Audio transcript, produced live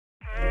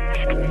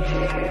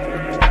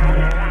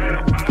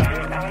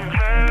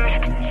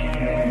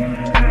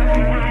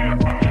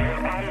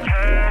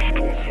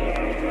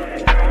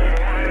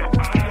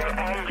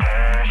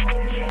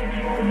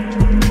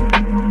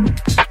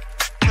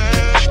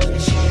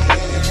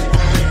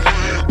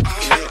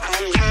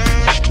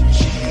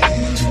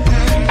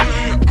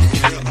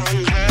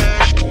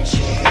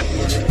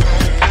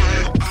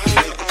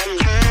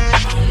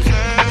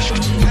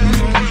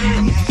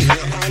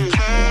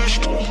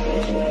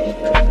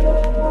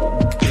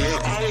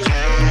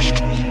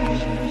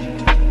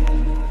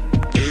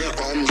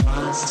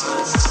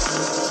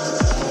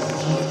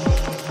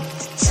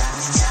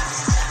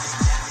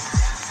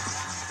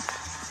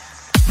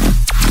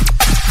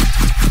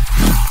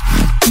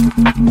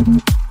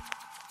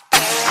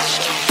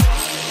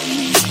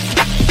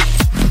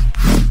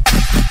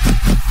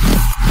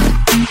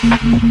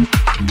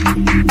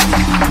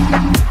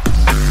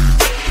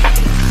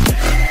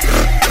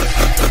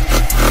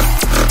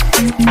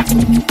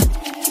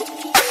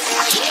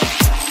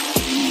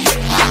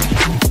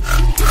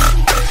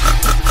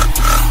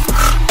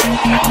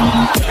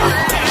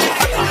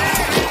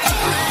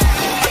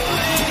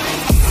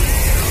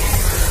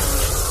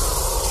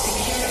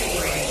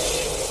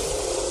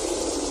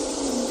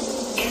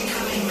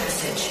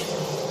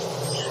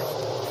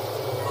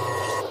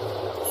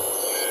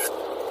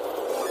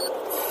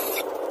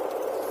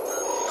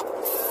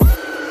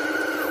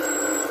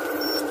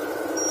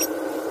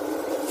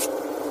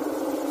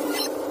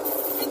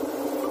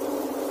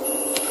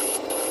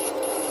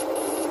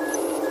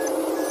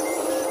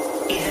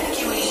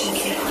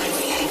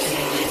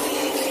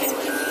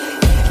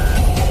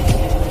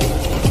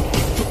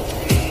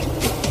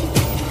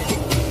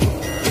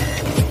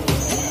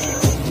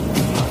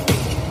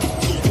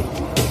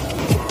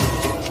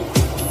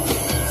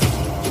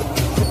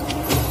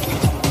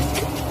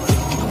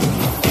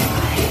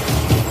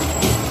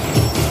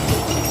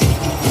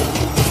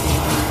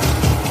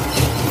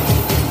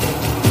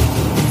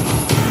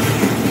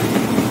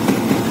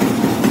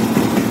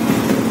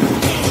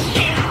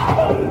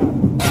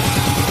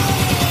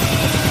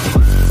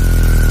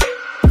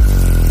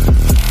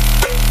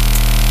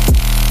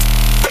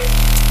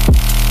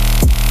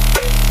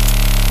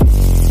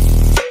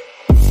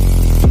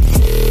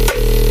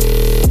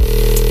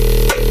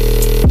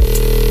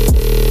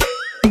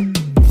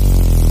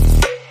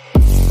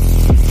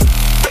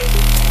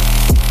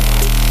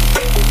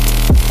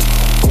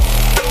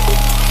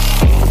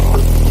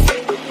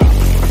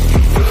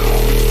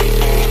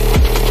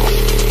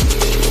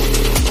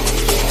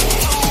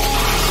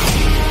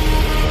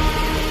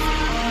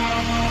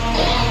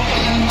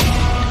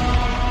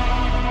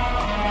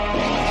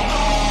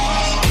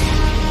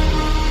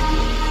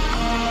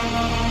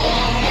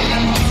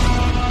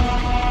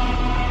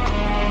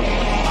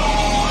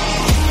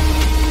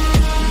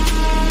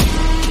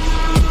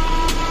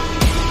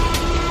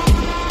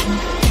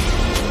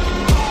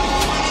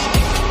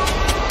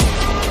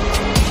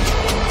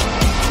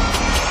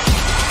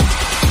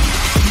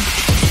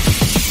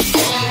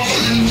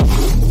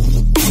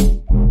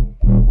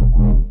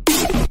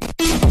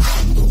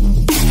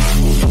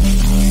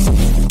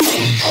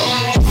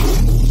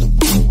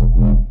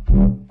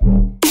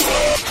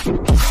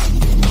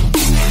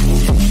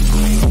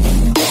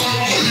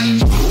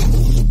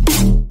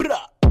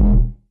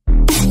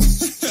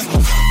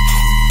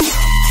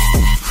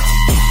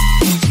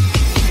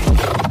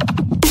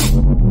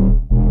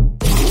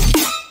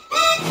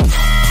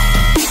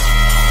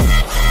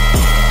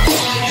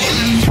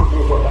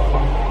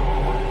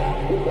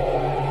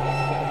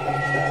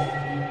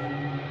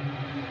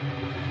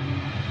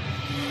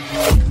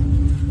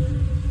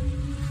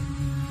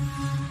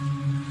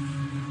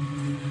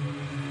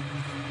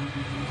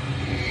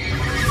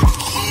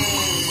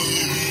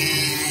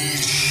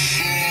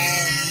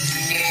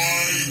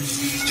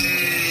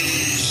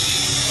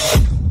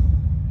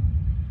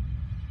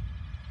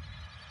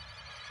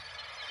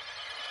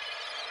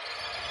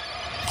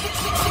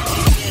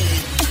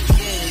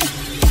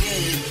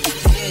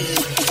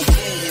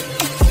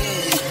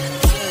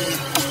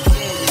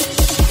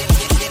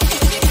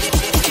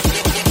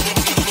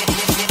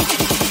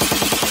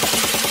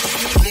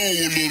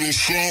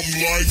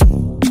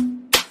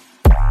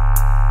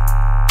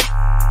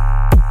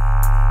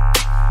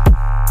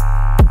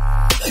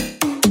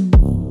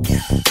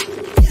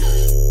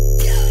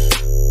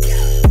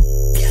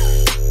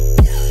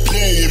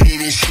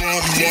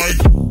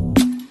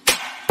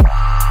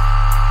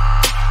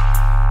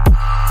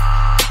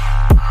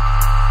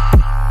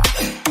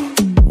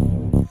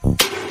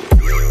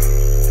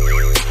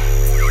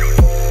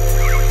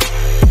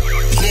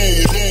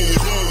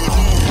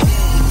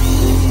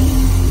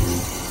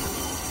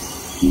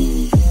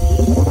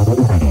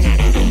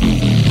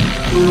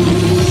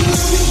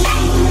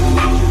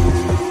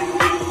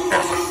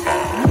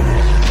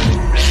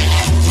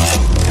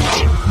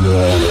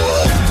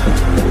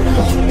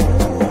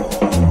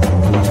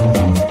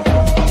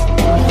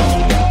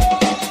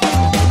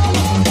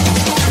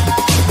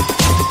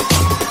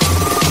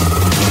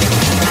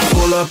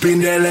Up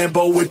in that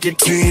Lambo with the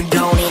tin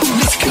on it.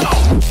 Let's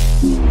go.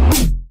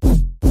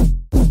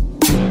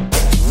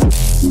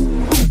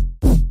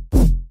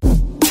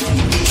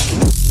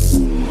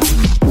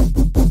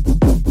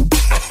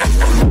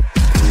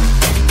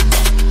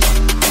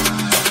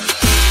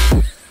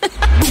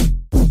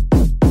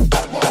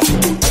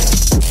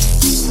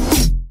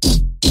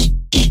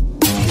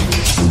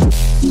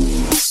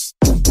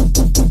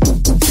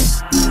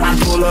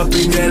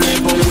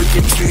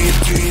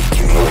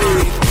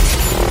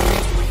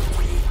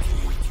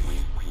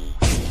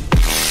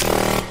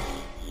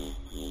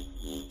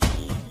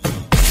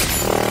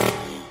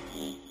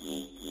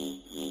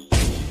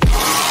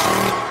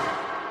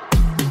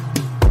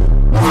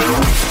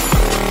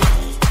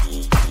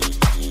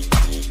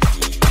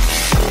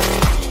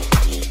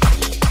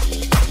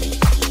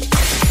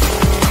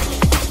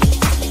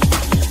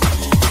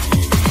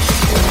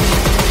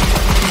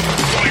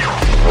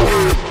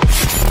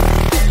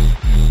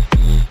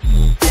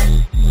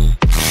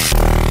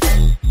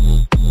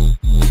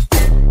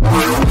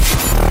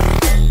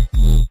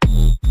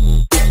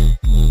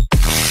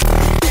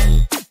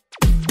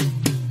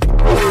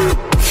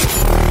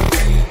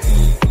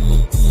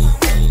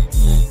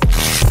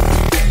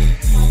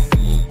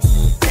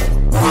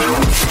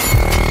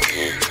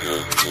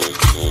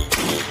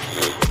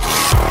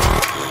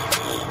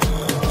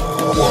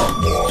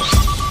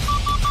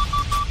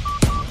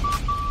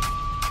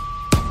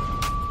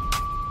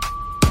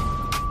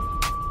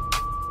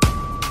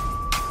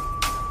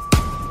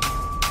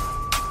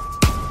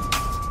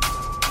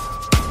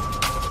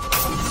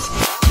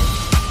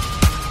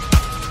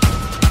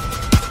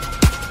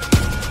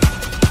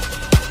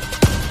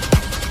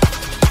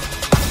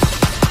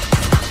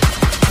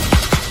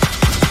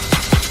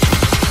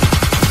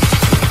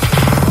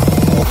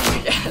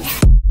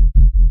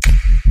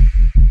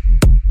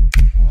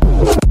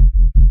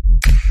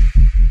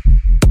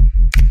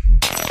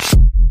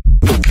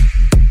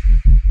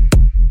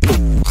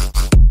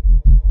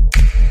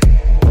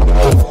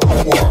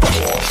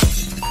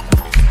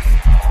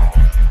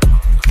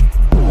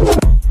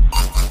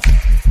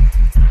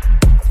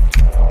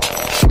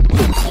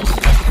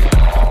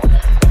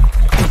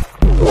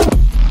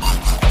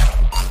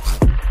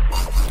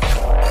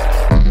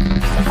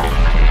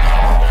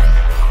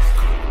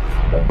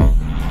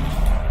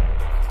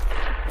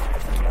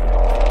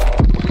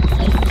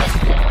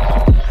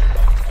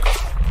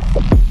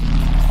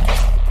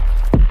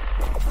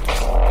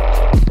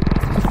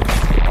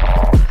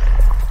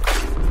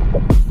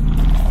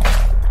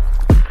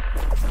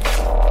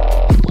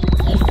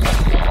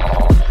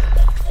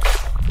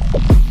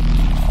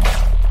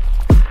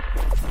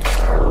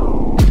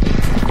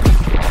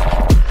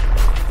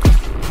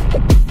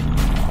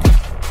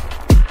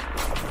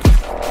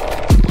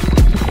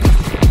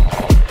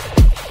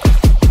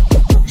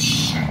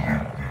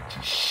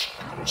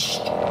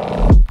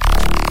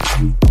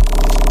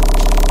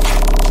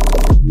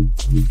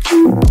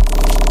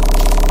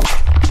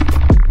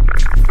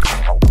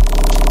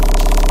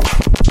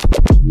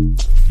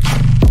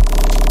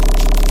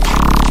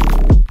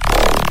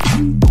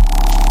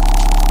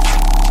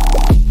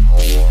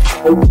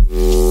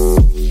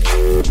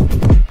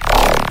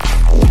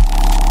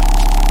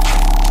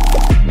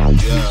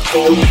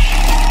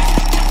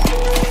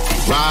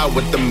 Ride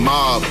with the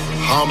mob,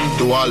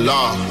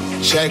 hamdulillah.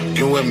 Check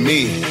you and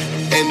me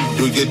and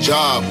do your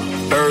job.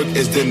 Berg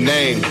is the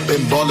name,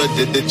 Ben Baller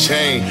did the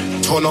chain.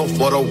 Torno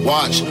for the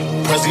watch,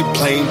 Prezi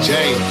plain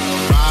Jane.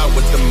 Ride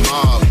with the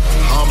mob,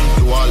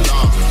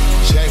 hamdulillah.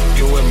 Check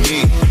you and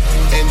me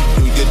and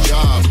do your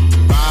job.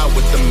 Ride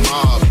with the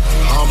mob,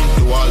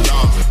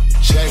 hamdulillah.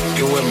 Check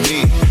you and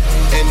me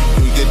and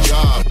do your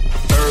job.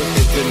 Berg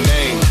is the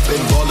name,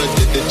 Ben Baller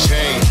did the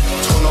chain.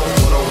 Torno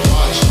for the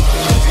watch,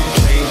 Prezi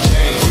plain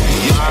Jane.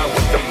 Ride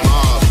with the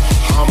mob,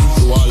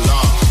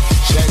 hamdulillah.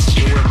 Check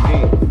you and me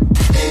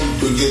and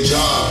do your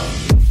job.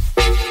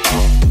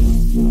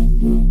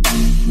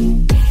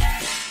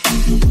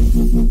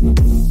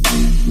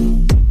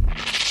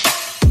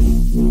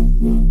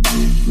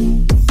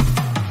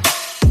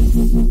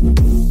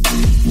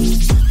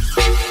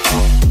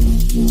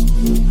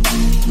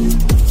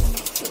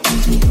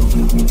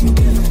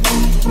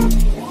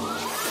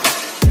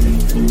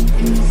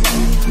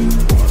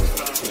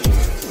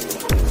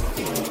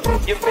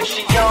 You're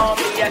fishy on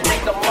me, I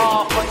take them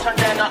off, but turn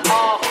down the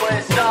off, but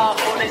it's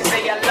awful. They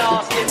say I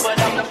lost it, but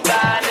I'm the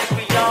finest.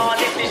 We on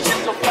it, this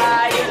shit so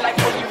fire, like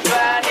when you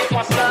find it.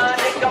 My son,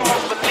 they come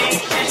on believe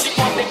shit, she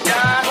want the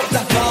diamonds.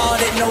 I bought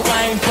it, no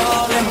I ain't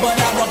ballin', but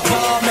I'm a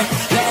ballin'.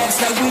 Last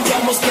night we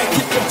almost got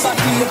kicked up out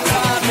the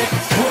apartment.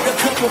 With a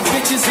couple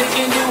bitches and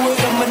ended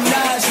with a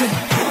menage.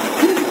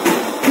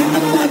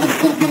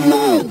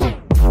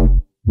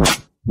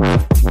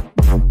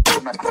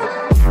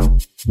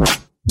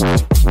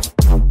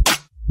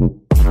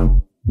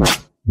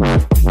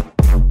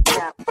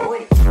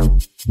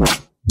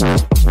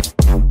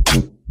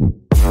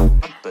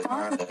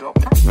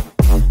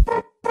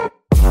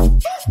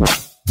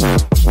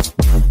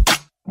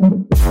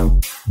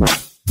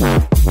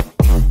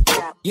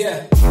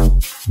 Yeah.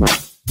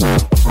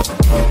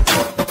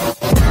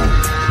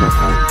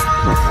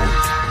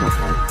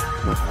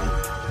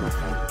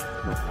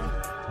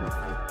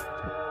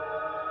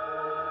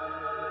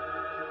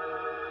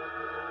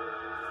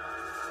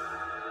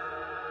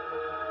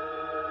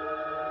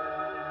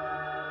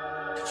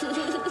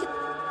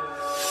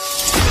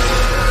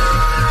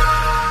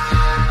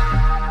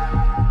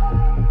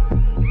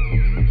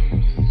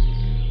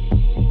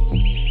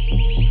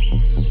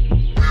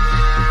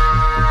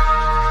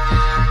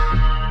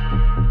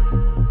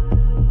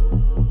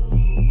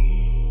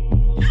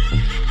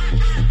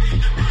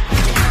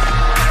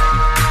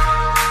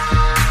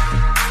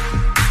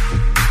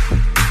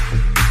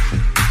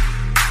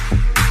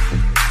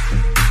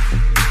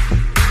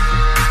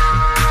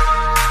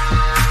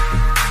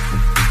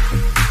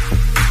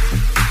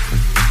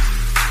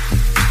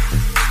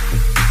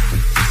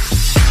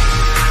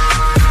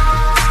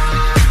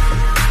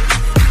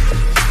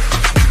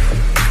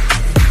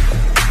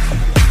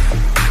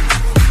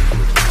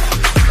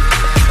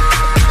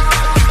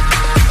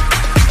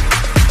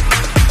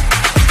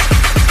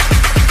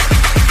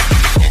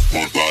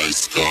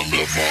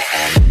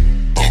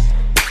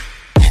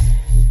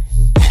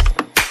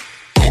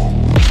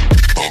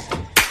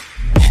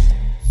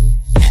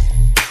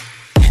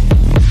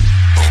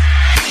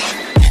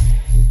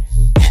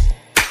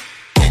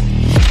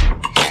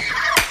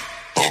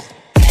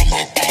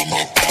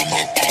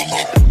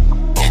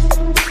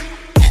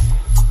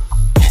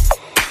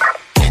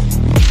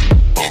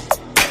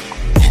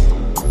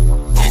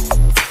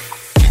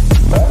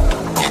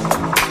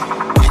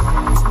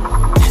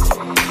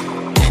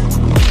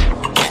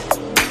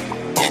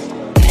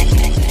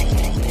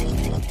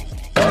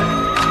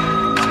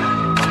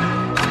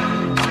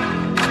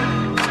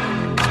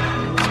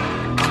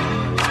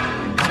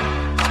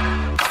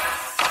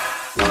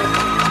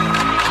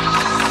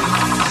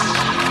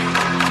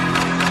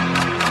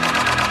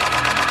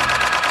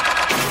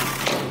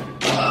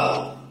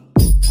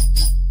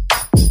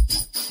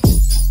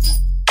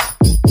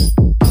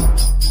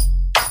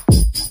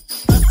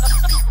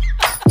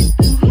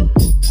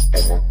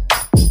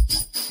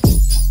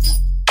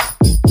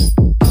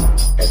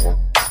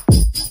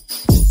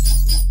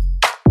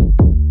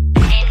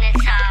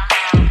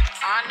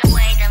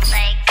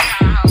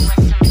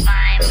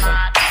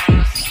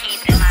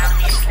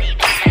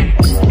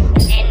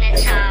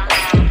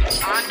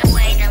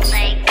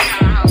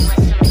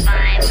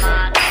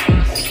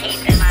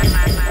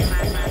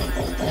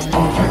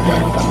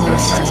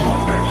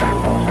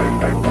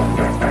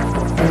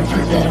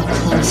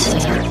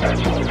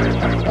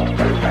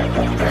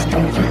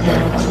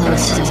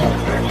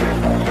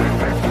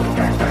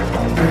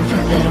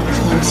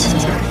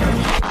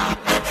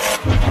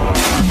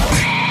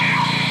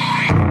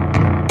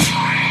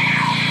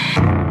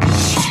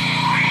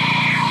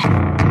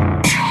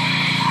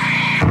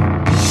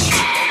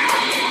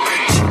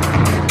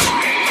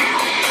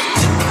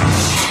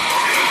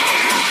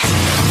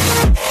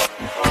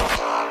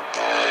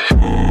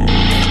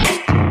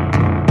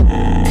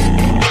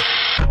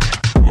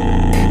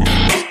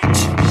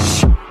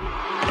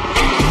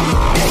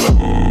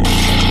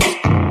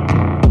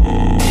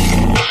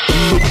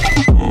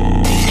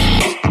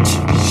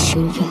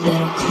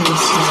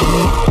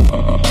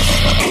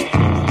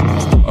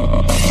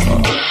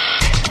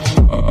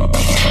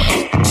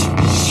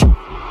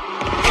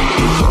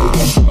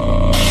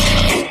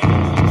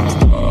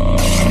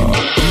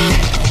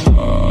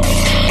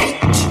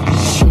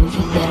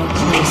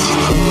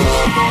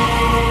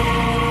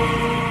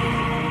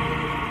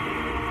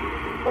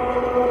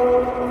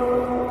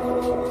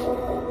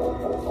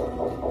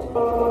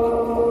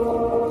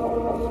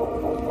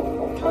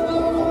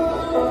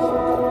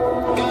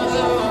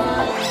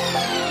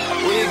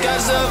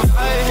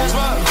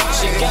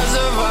 She got the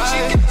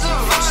vibe,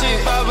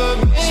 she pop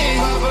a